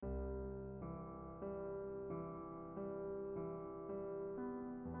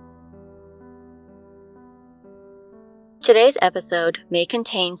Today's episode may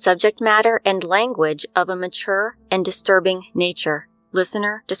contain subject matter and language of a mature and disturbing nature.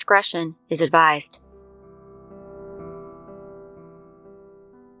 Listener discretion is advised.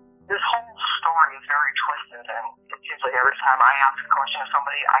 This whole story is very twisted, and it seems like every time I ask a question of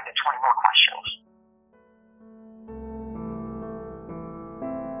somebody, I get 20 more questions.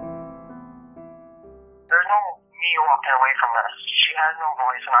 There's no me walking away from this. She has no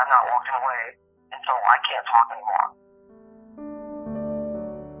voice, and I'm not walking away, and so I can't talk anymore.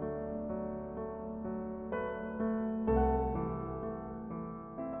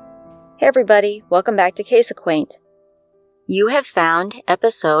 Hey everybody, welcome back to Case Acquaint. You have found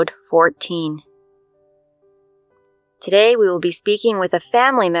episode 14. Today we will be speaking with a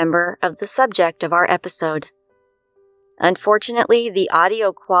family member of the subject of our episode. Unfortunately, the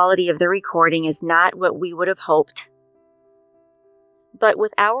audio quality of the recording is not what we would have hoped. But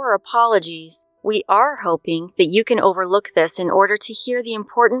with our apologies, we are hoping that you can overlook this in order to hear the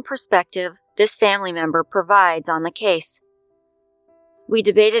important perspective this family member provides on the case. We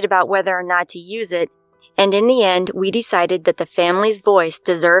debated about whether or not to use it, and in the end, we decided that the family's voice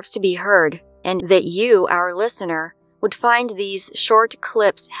deserves to be heard, and that you, our listener, would find these short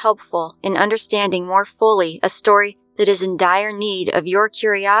clips helpful in understanding more fully a story that is in dire need of your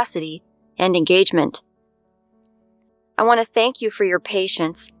curiosity and engagement. I want to thank you for your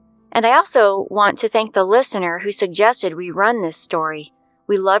patience, and I also want to thank the listener who suggested we run this story.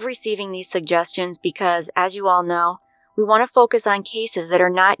 We love receiving these suggestions because, as you all know, we want to focus on cases that are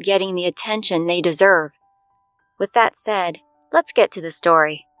not getting the attention they deserve. With that said, let's get to the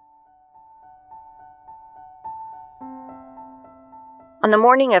story. On the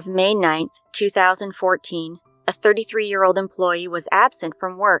morning of May 9th, 2014, a 33-year-old employee was absent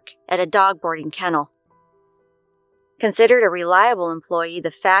from work at a dog boarding kennel. Considered a reliable employee,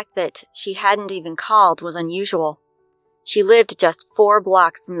 the fact that she hadn't even called was unusual. She lived just 4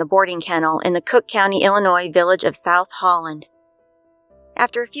 blocks from the boarding kennel in the Cook County, Illinois village of South Holland.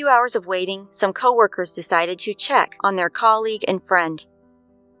 After a few hours of waiting, some coworkers decided to check on their colleague and friend.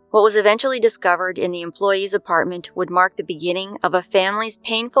 What was eventually discovered in the employee's apartment would mark the beginning of a family's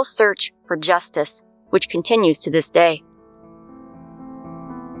painful search for justice, which continues to this day.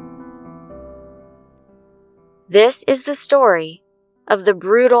 This is the story of the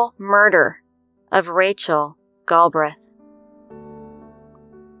brutal murder of Rachel Galbraith.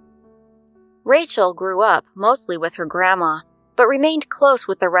 Rachel grew up mostly with her grandma, but remained close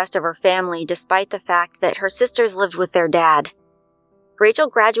with the rest of her family despite the fact that her sisters lived with their dad. Rachel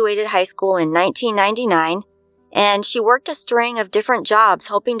graduated high school in 1999, and she worked a string of different jobs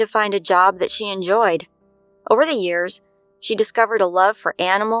hoping to find a job that she enjoyed. Over the years, she discovered a love for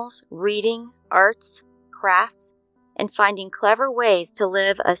animals, reading, arts, crafts, and finding clever ways to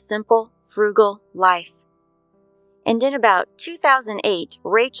live a simple, frugal life. And in about 2008,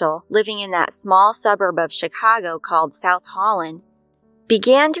 Rachel, living in that small suburb of Chicago called South Holland,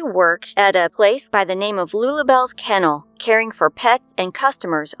 began to work at a place by the name of Lulabelle's Kennel, caring for pets and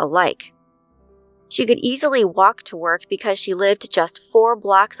customers alike. She could easily walk to work because she lived just 4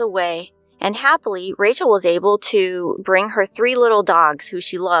 blocks away, and happily, Rachel was able to bring her 3 little dogs who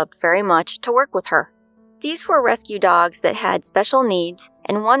she loved very much to work with her. These were rescue dogs that had special needs,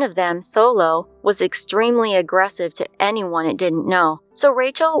 and one of them, Solo, was extremely aggressive to anyone it didn't know, so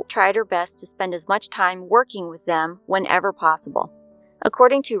Rachel tried her best to spend as much time working with them whenever possible.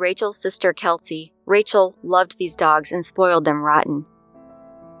 According to Rachel's sister Kelsey, Rachel loved these dogs and spoiled them rotten.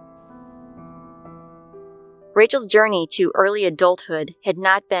 Rachel's journey to early adulthood had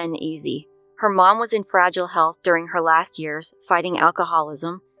not been easy. Her mom was in fragile health during her last years, fighting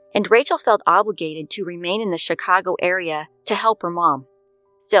alcoholism, and Rachel felt obligated to remain in the Chicago area to help her mom.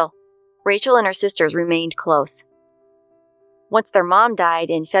 Still, Rachel and her sisters remained close. Once their mom died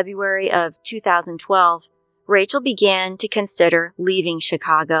in February of 2012, Rachel began to consider leaving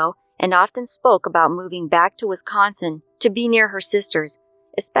Chicago and often spoke about moving back to Wisconsin to be near her sisters,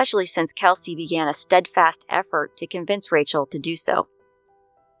 especially since Kelsey began a steadfast effort to convince Rachel to do so.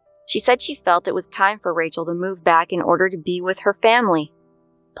 She said she felt it was time for Rachel to move back in order to be with her family.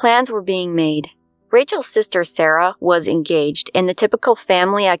 Plans were being made. Rachel's sister Sarah was engaged, and the typical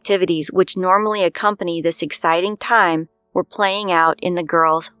family activities which normally accompany this exciting time were playing out in the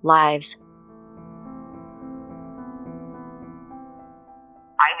girls' lives.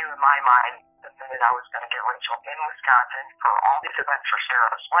 I knew in my mind the minute I was going to get Rachel in Wisconsin for all these events for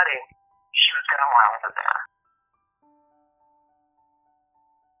Sarah's wedding, she was going to want to live there.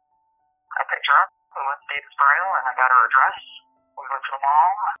 I picked her up, we went to Davis Bridal, and I got her address. We went to the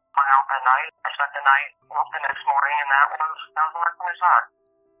mall, hung out that night. I spent the night the next morning, and that was the last time I saw her.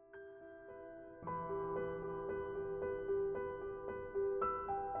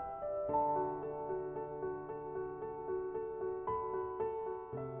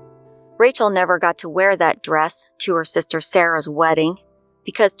 Rachel never got to wear that dress to her sister Sarah's wedding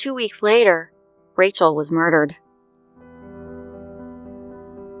because 2 weeks later, Rachel was murdered.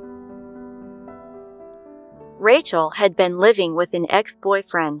 Rachel had been living with an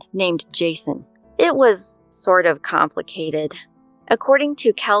ex-boyfriend named Jason. It was sort of complicated. According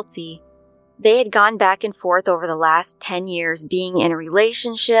to Kelsey, they had gone back and forth over the last 10 years being in a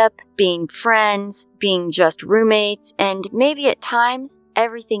relationship, being friends, being just roommates, and maybe at times,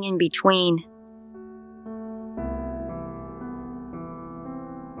 everything in between.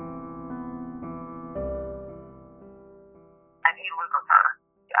 And he lived with her.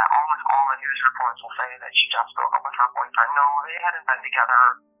 Yeah, almost all the news reports will say that she just broke up with her boyfriend. No, they hadn't been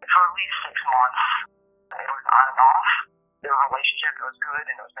together for at least 6 months. It was on and off. Their relationship, it was good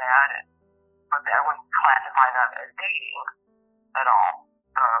and it was bad. But I wouldn't classify them as dating at all.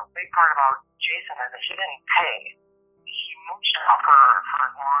 The big part about Jason is that he didn't pay. He mooched off her for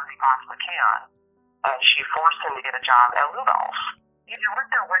as long as he possibly can. And she forced him to get a job at Lubell's. He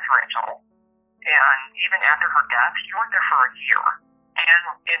worked there with Rachel. And even after her death, he worked there for a year.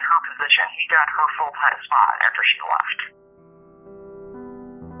 And in her position, he got her full-time spot after she left.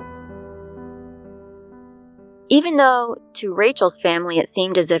 Even though to Rachel's family it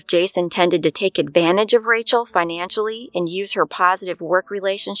seemed as if Jason tended to take advantage of Rachel financially and use her positive work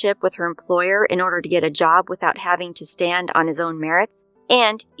relationship with her employer in order to get a job without having to stand on his own merits,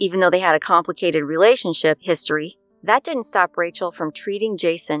 and even though they had a complicated relationship history, that didn't stop Rachel from treating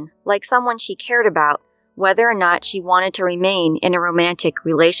Jason like someone she cared about, whether or not she wanted to remain in a romantic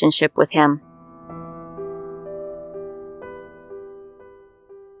relationship with him.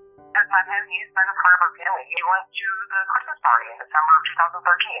 He's been a part of our family. He went to the Christmas party in December of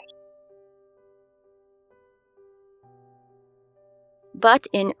 2013. But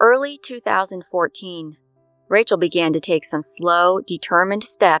in early 2014, Rachel began to take some slow, determined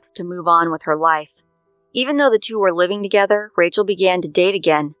steps to move on with her life. Even though the two were living together, Rachel began to date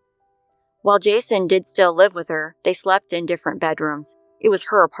again. While Jason did still live with her, they slept in different bedrooms. It was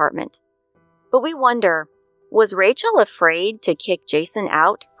her apartment. But we wonder, was Rachel afraid to kick Jason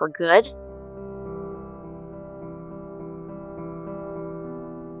out for good?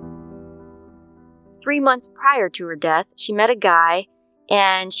 Three months prior to her death, she met a guy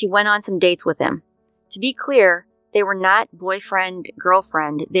and she went on some dates with him. To be clear, they were not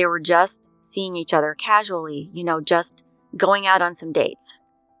boyfriend-girlfriend. They were just seeing each other casually, just going out on some dates.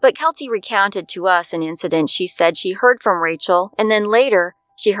 But Kelsey recounted to us an incident she said she heard from Rachel, and then later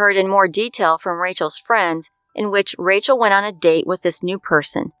she heard in more detail from Rachel's friends, in which Rachel went on a date with this new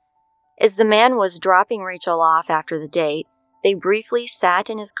person. As the man was dropping Rachel off after the date, they briefly sat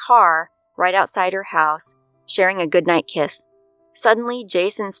in his car right outside her house, sharing a goodnight kiss. Suddenly,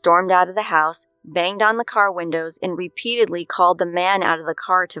 Jason stormed out of the house, banged on the car windows, and repeatedly called the man out of the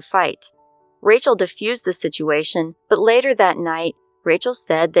car to fight. Rachel diffused the situation, but later that night, Rachel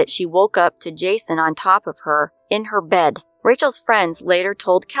said that she woke up to Jason on top of her, in her bed. Rachel's friends later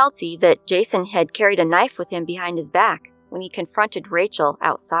told Kelsey that Jason had carried a knife with him behind his back when he confronted Rachel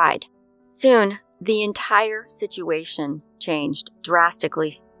outside. Soon, the entire situation changed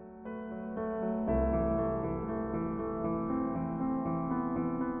drastically.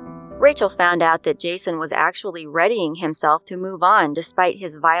 Rachel found out that Jason was actually readying himself to move on despite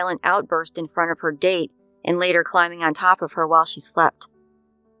his violent outburst in front of her date and later climbing on top of her while she slept.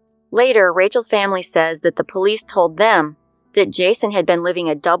 Later, Rachel's family says that the police told them that Jason had been living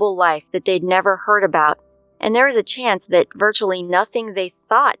a double life that they'd never heard about, and there was a chance that virtually nothing they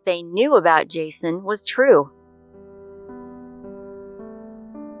thought they knew about Jason was true.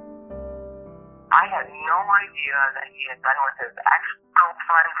 I had no idea that he had been with his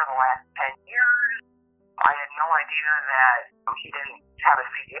ex-girlfriend for the last 10 years. I had no idea that he didn't have a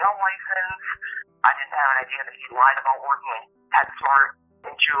CDL license. I didn't have an idea that he lied about working at PetSmart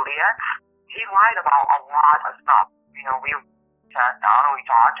and Juliet. He lied about a lot of stuff. We sat down and we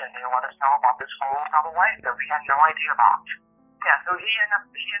talked and they let us know about this whole double life that we had no idea about. Yeah, so he ended up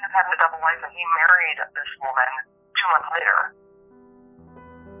having a double life and he married this woman 2 months later.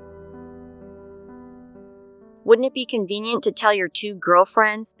 Wouldn't it be convenient to tell your two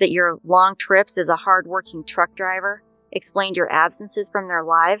girlfriends that your long trips as a hard-working truck driver explained your absences from their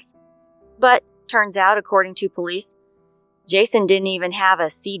lives? But, turns out, according to police, Jason didn't even have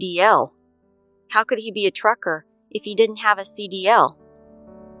a CDL. How could he be a trucker if he didn't have a CDL?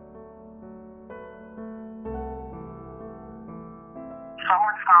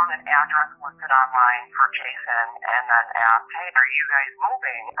 Someone found an address listed online for Jason and then asked, hey, are you guys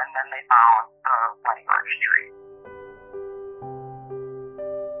moving? And then they found the wedding registry.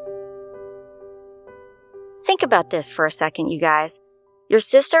 Think about this for a second, you guys. Your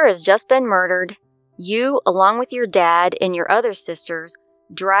sister has just been murdered. You, along with your dad and your other sisters,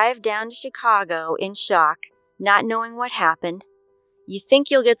 drive down to Chicago in shock, not knowing what happened. You think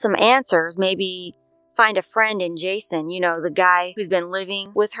you'll get some answers, maybe find a friend in Jason, the guy who's been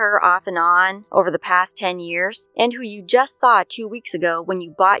living with her off and on over the past 10 years, and who you just saw 2 weeks ago when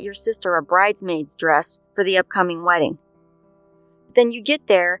you bought your sister a bridesmaid's dress for the upcoming wedding. But then you get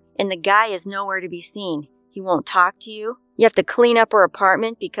there, and the guy is nowhere to be seen. He won't talk to you. You have to clean up her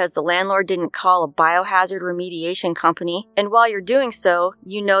apartment because the landlord didn't call a biohazard remediation company, and while you're doing so,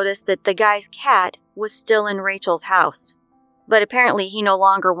 you notice that the guy's cat was still in Rachel's house. But apparently he no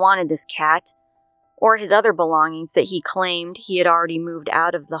longer wanted this cat, or his other belongings that he claimed he had already moved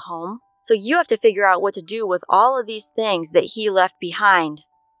out of the home. So you have to figure out what to do with all of these things that he left behind,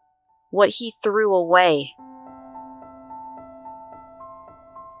 what he threw away.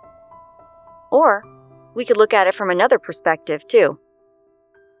 Or we could look at it from another perspective, too.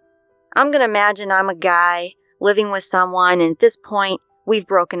 I'm going to imagine I'm a guy living with someone, and at this point, we've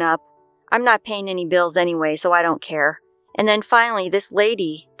broken up. I'm not paying any bills anyway, so I don't care. And then finally, this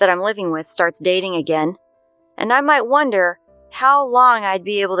lady that I'm living with starts dating again. And I might wonder how long I'd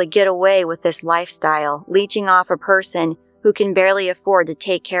be able to get away with this lifestyle, leeching off a person who can barely afford to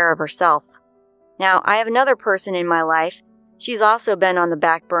take care of herself. Now, I have another person in my life. She's also been on the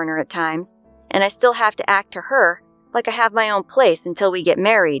back burner at times, and I still have to act to her like I have my own place until we get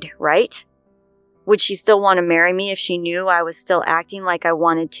married, right? Would she still want to marry me if she knew I was still acting like I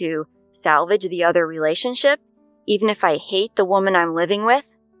wanted to salvage the other relationship, even if I hate the woman I'm living with?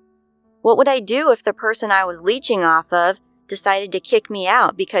 What would I do if the person I was leeching off of decided to kick me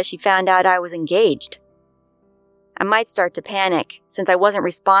out because she found out I was engaged? I might start to panic since I wasn't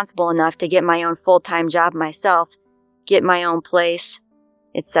responsible enough to get my own full-time job myself, get my own place,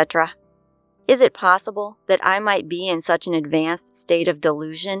 etc. Is it possible that I might be in such an advanced state of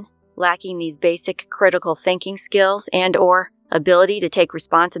delusion, lacking these basic critical thinking skills and/or ability to take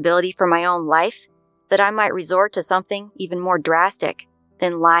responsibility for my own life, that I might resort to something even more drastic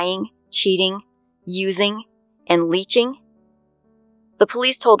than lying, cheating, using, and leeching? The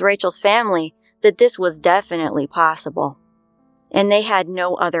police told Rachel's family that this was definitely possible, and they had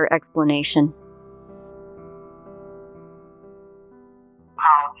no other explanation.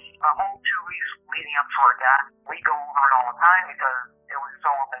 The whole 2 weeks leading up to her death, we go over it all the time because it was so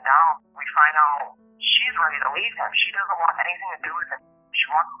up and down. We find out she's ready to leave him. She doesn't want anything to do with him. She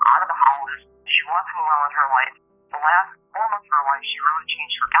wants him out of the house. She wants to move on with her life. The last 4 months of her life, she really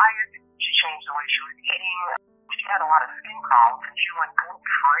changed her diet. She changed the way she was eating. She had a lot of skin problems, and she went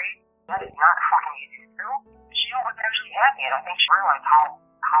gluten-free. That is not fucking easy to do. She was actually happy, and I think she realized how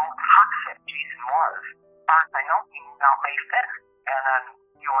toxic Jason was. As far as I know, he moved out May 5th, and then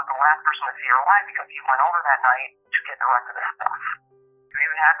he was the last person to see her alive because he went over that night to get the rest of his stuff. We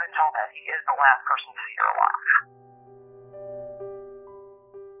have been told that he is the last person to see her alive.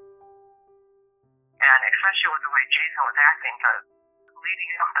 And especially with the way Jason was acting, because leading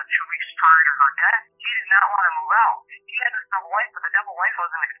up to 2 weeks prior to her death, he did not want to move out. He had this double life, but the double life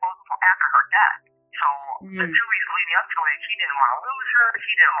wasn't exposed until after her death. So the 2 weeks leading up to it, he didn't want to lose her.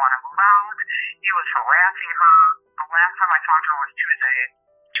 He didn't want to move out. He was harassing her. The last time I talked to her was Tuesday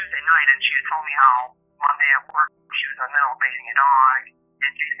night, and she had told me how Monday at work she was in the middle of bathing a dog,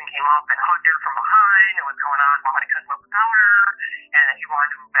 and Jason came up and hugged her from behind and was going on about how he couldn't live without her, and that he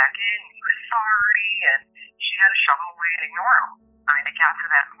wanted to move back in, and he was sorry, and she had to shove him away and ignore him. I mean, it got to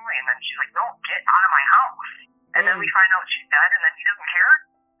that point, and then she's like, no, get out of my house. And then we find out she's dead, and then he doesn't care,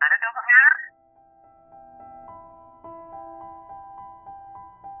 then it doesn't matter.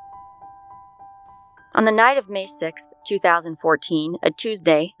 On the night of May 6th, 2014, a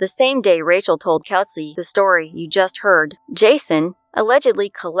Tuesday, the same day Rachel told Kelsey the story you just heard, Jason allegedly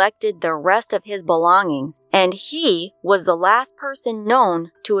collected the rest of his belongings, and he was the last person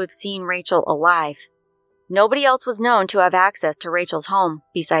known to have seen Rachel alive. Nobody else was known to have access to Rachel's home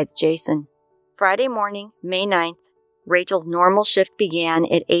besides Jason. Friday morning, May 9th, Rachel's normal shift began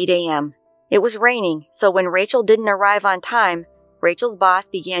at 8 a.m. It was raining, so when Rachel didn't arrive on time, Rachel's boss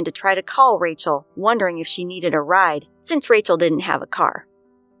began to try to call Rachel, wondering if she needed a ride, since Rachel didn't have a car.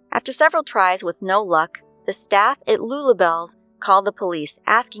 After several tries with no luck, the staff at Lulabelle's called the police,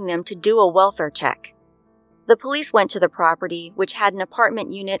 asking them to do a welfare check. The police went to the property, which had an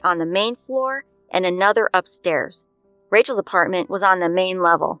apartment unit on the main floor and another upstairs. Rachel's apartment was on the main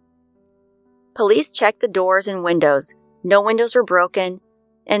level. Police checked the doors and windows. No windows were broken,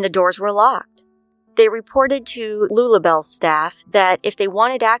 and the doors were locked. They reported to Lulabelle's staff that if they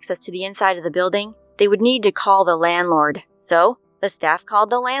wanted access to the inside of the building, they would need to call the landlord. So, the staff called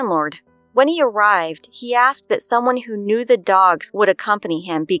the landlord. When he arrived, he asked that someone who knew the dogs would accompany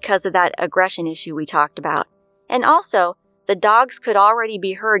him because of that aggression issue we talked about. And also, the dogs could already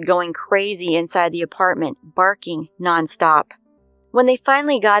be heard going crazy inside the apartment, barking nonstop. When they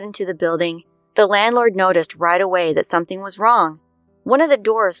finally got into the building, the landlord noticed right away that something was wrong. One of the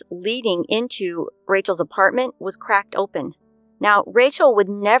doors leading into Rachel's apartment was cracked open. Now, Rachel would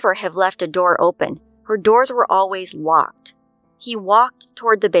never have left a door open. Her doors were always locked. He walked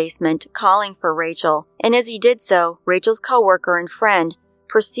toward the basement, calling for Rachel, and as he did so, Rachel's coworker and friend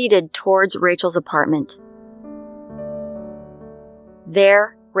proceeded towards Rachel's apartment.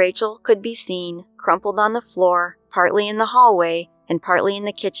 There, Rachel could be seen, crumpled on the floor, partly in the hallway and partly in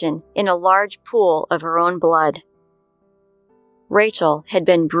the kitchen, in a large pool of her own blood. Rachel had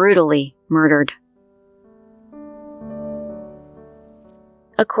been brutally murdered.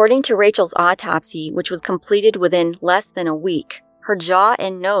 According to Rachel's autopsy, which was completed within less than a week, her jaw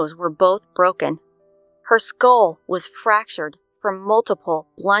and nose were both broken. Her skull was fractured from multiple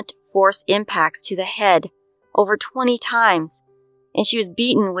blunt force impacts to the head over 20 times, and she was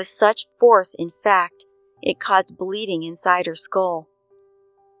beaten with such force, in fact, it caused bleeding inside her skull.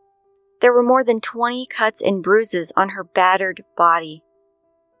 There were more than 20 cuts and bruises on her battered body.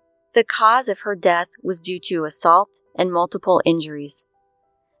 The cause of her death was due to assault and multiple injuries.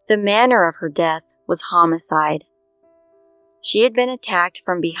 The manner of her death was homicide. She had been attacked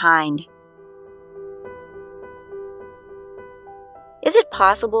from behind. Is it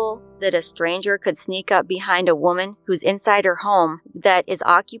possible that a stranger could sneak up behind a woman who's inside her home that is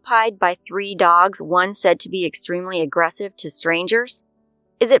occupied by 3 dogs, one said to be extremely aggressive to strangers?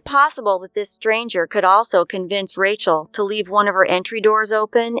 Is it possible that this stranger could also convince Rachel to leave one of her entry doors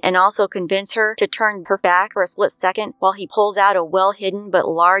open and also convince her to turn her back for a split second while he pulls out a well-hidden but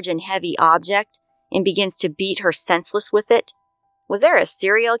large and heavy object and begins to beat her senseless with it? Was there a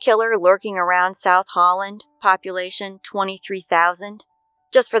serial killer lurking around South Holland, population 23,000?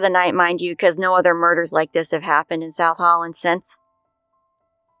 Just for the night, mind you, because no other murders like this have happened in South Holland since.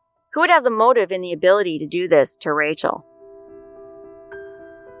 Who would have the motive and the ability to do this to Rachel?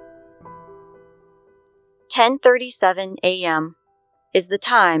 10:37 a.m. is the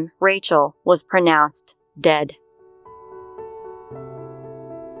time Rachel was pronounced dead.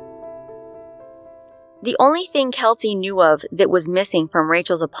 The only thing Kelsey knew of that was missing from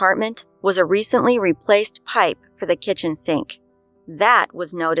Rachel's apartment was a recently replaced pipe for the kitchen sink. That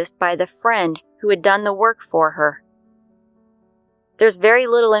was noticed by the friend who had done the work for her. There's very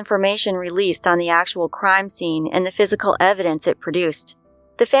little information released on the actual crime scene and the physical evidence it produced.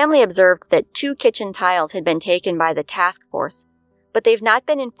 The family observed that 2 kitchen tiles had been taken by the task force, but they've not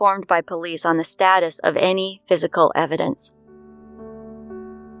been informed by police on the status of any physical evidence.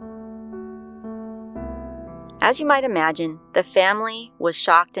 As you might imagine, the family was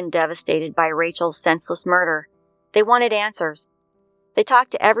shocked and devastated by Rachel's senseless murder. They wanted answers. They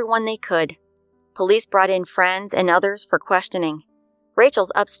talked to everyone they could. Police brought in friends and others for questioning.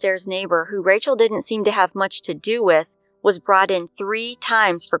 Rachel's upstairs neighbor, who Rachel didn't seem to have much to do with, was brought in 3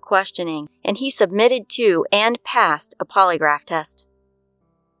 times for questioning, and he submitted to and passed a polygraph test.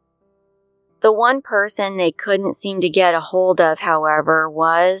 The one person they couldn't seem to get a hold of, however,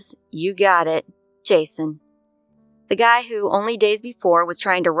 was, you got it, Jason. The guy who only days before was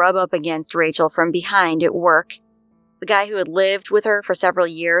trying to rub up against Rachel from behind at work. The guy who had lived with her for several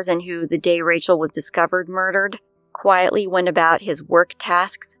years and who, the day Rachel was discovered murdered, quietly went about his work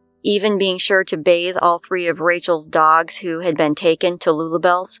tasks, even being sure to bathe all 3 of Rachel's dogs who had been taken to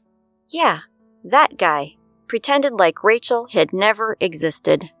Lulabelle's. Yeah, that guy pretended like Rachel had never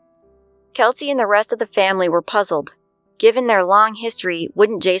existed. Kelsey and the rest of the family were puzzled. Given their long history,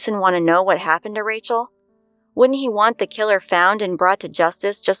 wouldn't Jason want to know what happened to Rachel? Wouldn't he want the killer found and brought to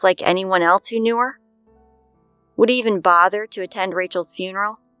justice just like anyone else who knew her? Would he even bother to attend Rachel's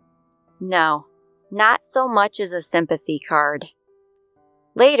funeral? No, not so much as a sympathy card.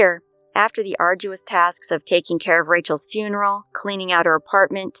 Later, after the arduous tasks of taking care of Rachel's funeral, cleaning out her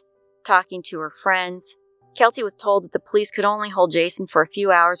apartment, talking to her friends, Kelsey was told that the police could only hold Jason for a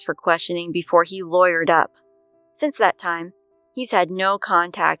few hours for questioning before he lawyered up. Since that time, he's had no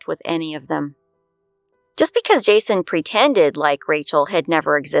contact with any of them. Just because Jason pretended like Rachel had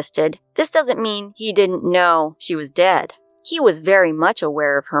never existed, this doesn't mean he didn't know she was dead. He was very much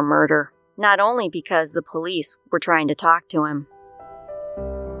aware of her murder, not only because the police were trying to talk to him.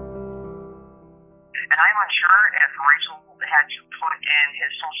 And I'm unsure if Rachel had to put in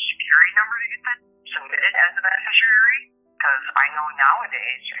his social security number to get that submitted as a beneficiary, because I know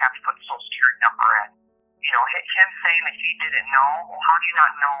nowadays you have to put the social security number in. You know, him saying that he didn't know, well, how do you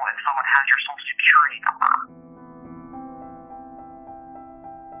not know if someone has your social security number?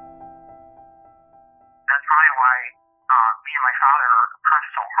 probably why me and my father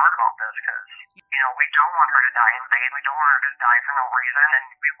pressed so hard about this, because, we don't want her to die in vain. We don't want her to die for no reason, and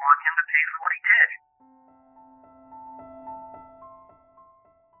we want him to pay for what he did.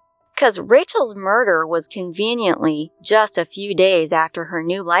 Because Rachel's murder was conveniently just a few days after her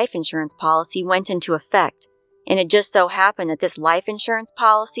new life insurance policy went into effect, and it just so happened that this life insurance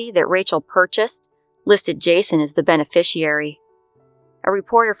policy that Rachel purchased listed Jason as the beneficiary. A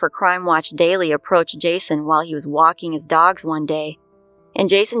reporter for Crime Watch Daily approached Jason while he was walking his dogs one day, and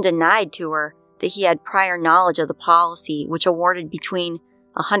Jason denied to her that he had prior knowledge of the policy, which awarded between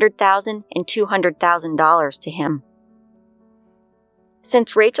 $100,000 and $200,000 to him.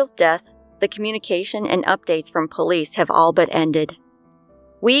 Since Rachel's death, the communication and updates from police have all but ended.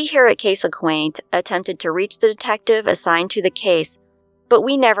 We here at Case Acquaint attempted to reach the detective assigned to the case, but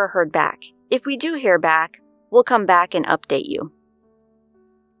we never heard back. If we do hear back, we'll come back and update you.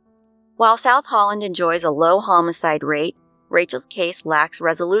 While South Holland enjoys a low homicide rate, Rachel's case lacks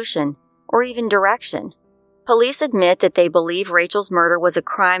resolution or even direction. Police admit that they believe Rachel's murder was a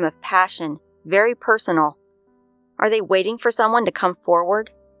crime of passion, very personal. Are they waiting for someone to come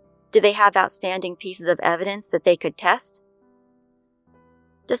forward? Do they have outstanding pieces of evidence that they could test?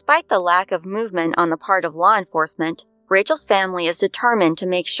 Despite the lack of movement on the part of law enforcement, Rachel's family is determined to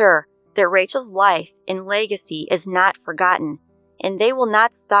make sure that Rachel's life and legacy is not forgotten, and they will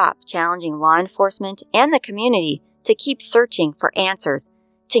not stop challenging law enforcement and the community to keep searching for answers,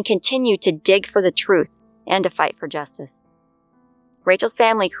 to continue to dig for the truth, and to fight for justice. Rachel's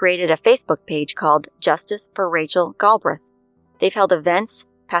family created a Facebook page called Justice for Rachel Galbraith. They've held events,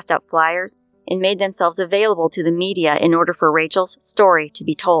 passed out flyers, and made themselves available to the media in order for Rachel's story to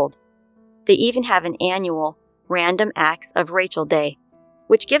be told. They even have an annual Random Acts of Rachel Day,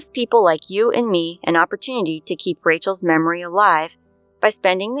 which gives people like you and me an opportunity to keep Rachel's memory alive by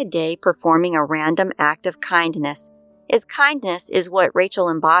spending the day performing a random act of kindness, as kindness is what Rachel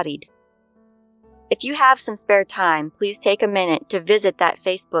embodied. If you have some spare time, please take a minute to visit that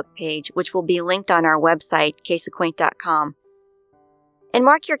Facebook page, which will be linked on our website, caseacquaint.com. And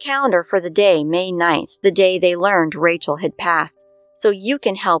mark your calendar for the day, May 9th, the day they learned Rachel had passed, so you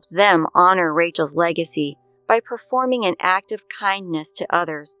can help them honor Rachel's legacy by performing an act of kindness to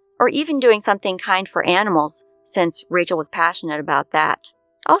others, or even doing something kind for animals, since Rachel was passionate about that.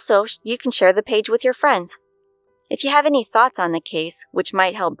 Also, you can share the page with your friends. If you have any thoughts on the case, which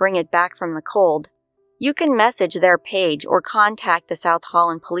might help bring it back from the cold, you can message their page or contact the South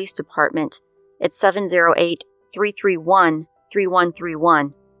Holland Police Department at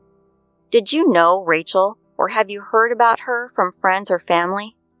 708-331-3131. Did you know Rachel, or have you heard about her from friends or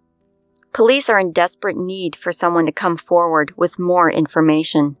family? Police are in desperate need for someone to come forward with more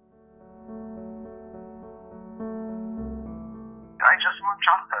information. I just want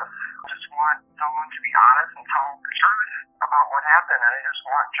justice. I just want someone to be honest and tell the truth about what happened, and I just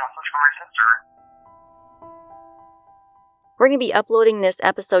want justice for my sister. We're going to be uploading this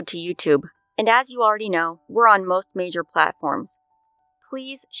episode to YouTube, and as you already know, we're on most major platforms.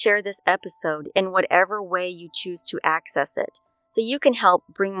 Please share this episode in whatever way you choose to access it, so you can help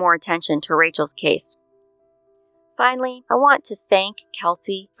bring more attention to Rachel's case. Finally, I want to thank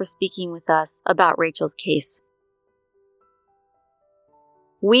Kelsey for speaking with us about Rachel's case.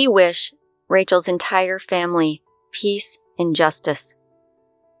 We wish Rachel's entire family peace and justice.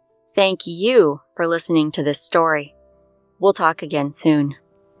 Thank you for listening to this story. We'll talk again soon.